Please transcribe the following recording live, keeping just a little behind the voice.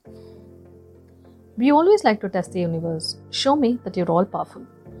We always like to test the universe. Show me that you're all powerful.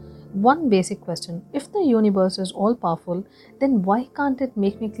 One basic question: if the universe is all powerful, then why can't it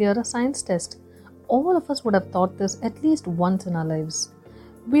make me clear a science test? All of us would have thought this at least once in our lives.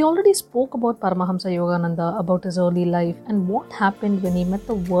 We already spoke about Paramahamsa Yogananda, about his early life, and what happened when he met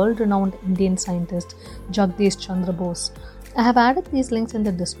the world renowned Indian scientist Jagdish Chandra Bose. I have added these links in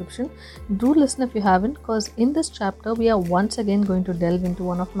the description. Do listen if you haven't, because in this chapter we are once again going to delve into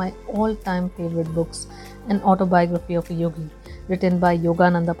one of my all time favorite books, an autobiography of a yogi written by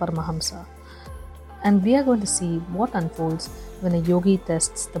Yogananda Paramahamsa. And we are going to see what unfolds when a yogi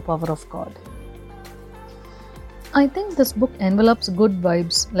tests the power of God. I think this book envelops good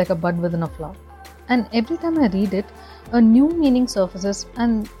vibes like a bud within a flower. And every time I read it, a new meaning surfaces,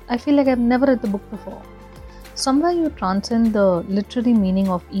 and I feel like I've never read the book before. Somewhere you transcend the literary meaning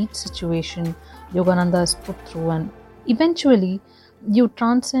of each situation Yogananda is put through, and eventually you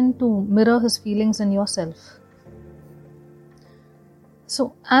transcend to mirror his feelings in yourself.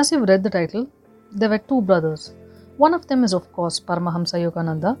 So, as you've read the title, there were two brothers. One of them is, of course, Paramahamsa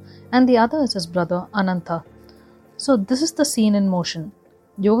Yogananda, and the other is his brother Ananta. So, this is the scene in motion.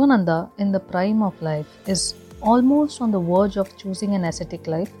 Yogananda, in the prime of life, is almost on the verge of choosing an ascetic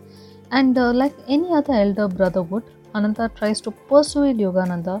life, and like any other elder brother would, Ananta tries to persuade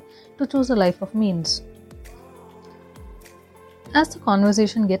Yogananda to choose a life of means. As the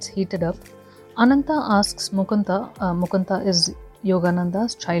conversation gets heated up, Ananta asks Mukunda, Mukunda is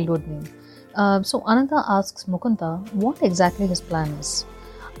Yogananda's childhood name. So Ananta asks Mukunda what exactly his plan is.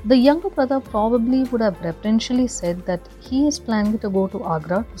 The younger brother probably would have reverentially said that he is planning to go to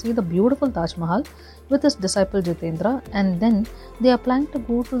Agra to see the beautiful Taj Mahal with his disciple Jitendra, and then they are planning to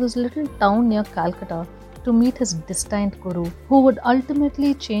go to this little town near Calcutta to meet his destined guru, who would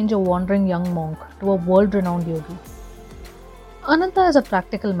ultimately change a wandering young monk to a world-renowned yogi. Ananta is a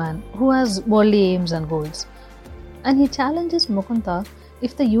practical man who has worldly aims and goals, and he challenges Mukunda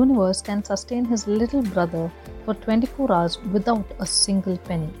if the universe can sustain his little brother for 24 hours without a single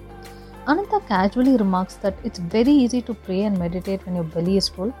penny. Ananta casually remarks that it's very easy to pray and meditate when your belly is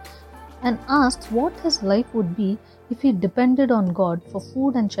full, and asks what his life would be if he depended on God for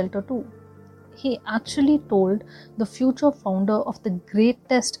food and shelter too. He actually told the future founder of the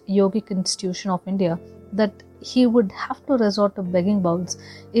greatest yogic institution of India that he would have to resort to begging bowls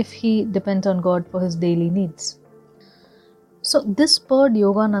if he depends on God for his daily needs. So this spurred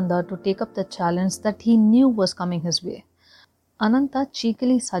Yogananda to take up the challenge that he knew was coming his way. Ananta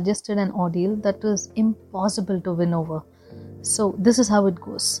cheekily suggested an ordeal that was impossible to win over. So this is how it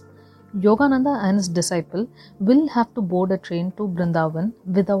goes. Yogananda and his disciple will have to board a train to Vrindavan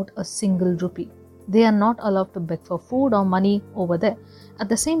without a single rupee. They are not allowed to beg for food or money over there. At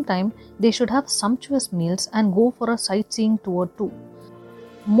the same time, they should have sumptuous meals and go for a sightseeing tour too.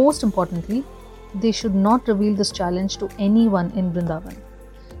 Most importantly, they should not reveal this challenge to anyone in Vrindavan.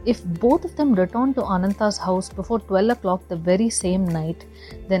 If both of them return to Ananta's house before 12 o'clock the very same night,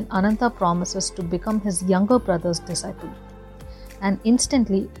 then Ananta promises to become his younger brother's disciple. And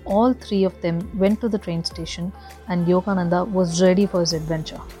instantly, all three of them went to the train station, and Yogananda was ready for his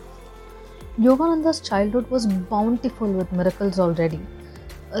adventure. Yogananda's childhood was bountiful with miracles already,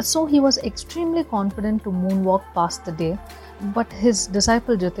 so he was extremely confident to moonwalk past the day, but his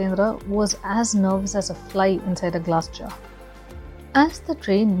disciple Jitendra was as nervous as a fly inside a glass jar. As the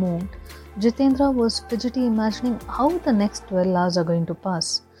train moved, Jitendra was fidgety, imagining how the next 12 hours are going to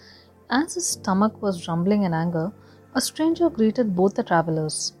pass. As his stomach was rumbling in anger, a stranger greeted both the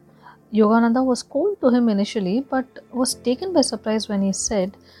travelers. Yogananda was cold to him initially, but was taken by surprise when he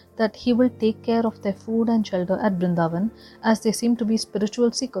said that he will take care of their food and shelter at Vrindavan, as they seem to be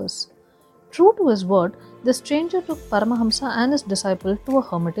spiritual seekers. True to his word, the stranger took Paramahamsa and his disciple to a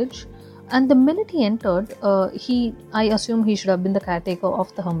hermitage, and the minute he entered, I assume he should have been the caretaker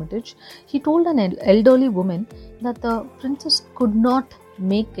of the hermitage, he told an elderly woman that the princess could not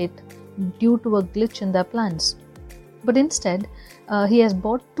make it due to a glitch in their plans. But instead, he has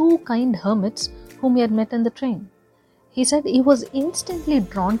bought two kind hermits whom he had met in the train. He said he was instantly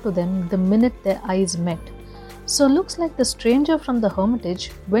drawn to them the minute their eyes met. So looks like the stranger from the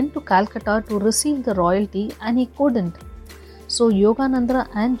hermitage went to Calcutta to receive the royalty and he couldn't. So Yogananda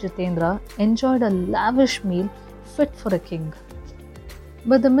and Jitendra enjoyed a lavish meal fit for a king.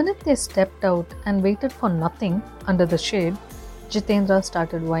 But the minute they stepped out and waited for nothing under the shade, Jitendra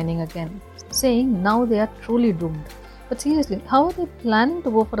started whining again, saying now they are truly doomed. But seriously, how are they planning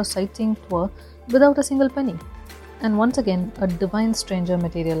to go for a sightseeing tour without a single penny? And once again, a divine stranger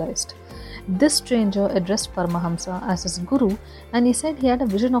materialized. This stranger addressed Paramahamsa as his guru, and he said he had a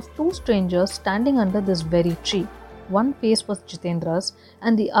vision of two strangers standing under this very tree. one face was Jitendra's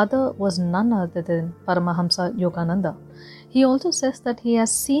and the other was none other than Paramahamsa Yogananda. He also says that he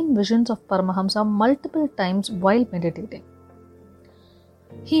has seen visions of Paramahamsa multiple times while meditating.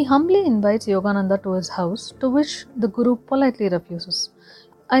 He humbly invites Yogananda to his house, to which the Guru politely refuses.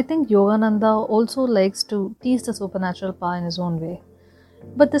 I think Yogananda also likes to tease the supernatural power in his own way.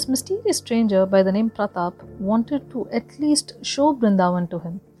 But this mysterious stranger by the name Pratap wanted to at least show Brindavan to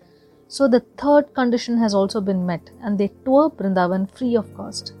him. So the third condition has also been met and they tour Brindavan free of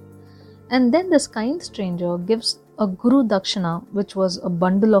cost. And then this kind stranger gives a Guru Dakshina, which was a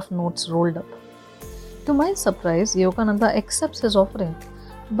bundle of notes rolled up. To my surprise, Yogananda accepts his offering.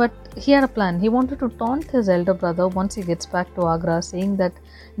 But he had a plan. He wanted to taunt his elder brother once he gets back to Agra, saying that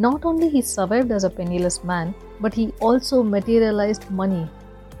not only he survived as a penniless man, but he also materialized money.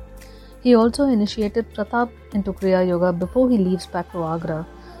 He also initiated Pratap into Kriya Yoga before he leaves back to Agra,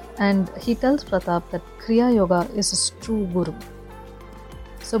 and he tells Pratap that Kriya Yoga is his true guru.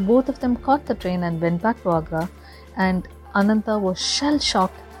 So both of them caught the train and went back to Agra, and Ananta was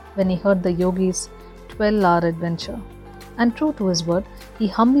shell-shocked when he heard the yogi's 12-hour adventure. And true to his word, he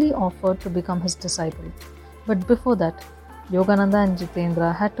humbly offered to become his disciple. But before that, Yogananda and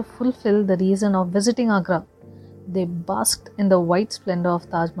Jitendra had to fulfill the reason of visiting Agra. They basked in the white splendor of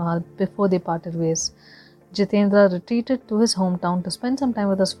Taj Mahal before they parted ways. Jitendra retreated to his hometown to spend some time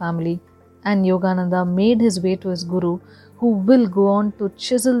with his family, and Yogananda made his way to his guru, who will go on to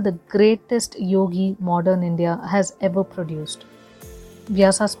chisel the greatest yogi modern India has ever produced.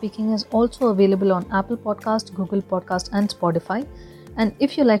 Vyasa Speaking is also available on Apple Podcast, Google Podcast and Spotify. And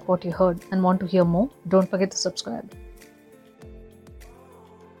if you like what you heard and want to hear more, don't forget to subscribe.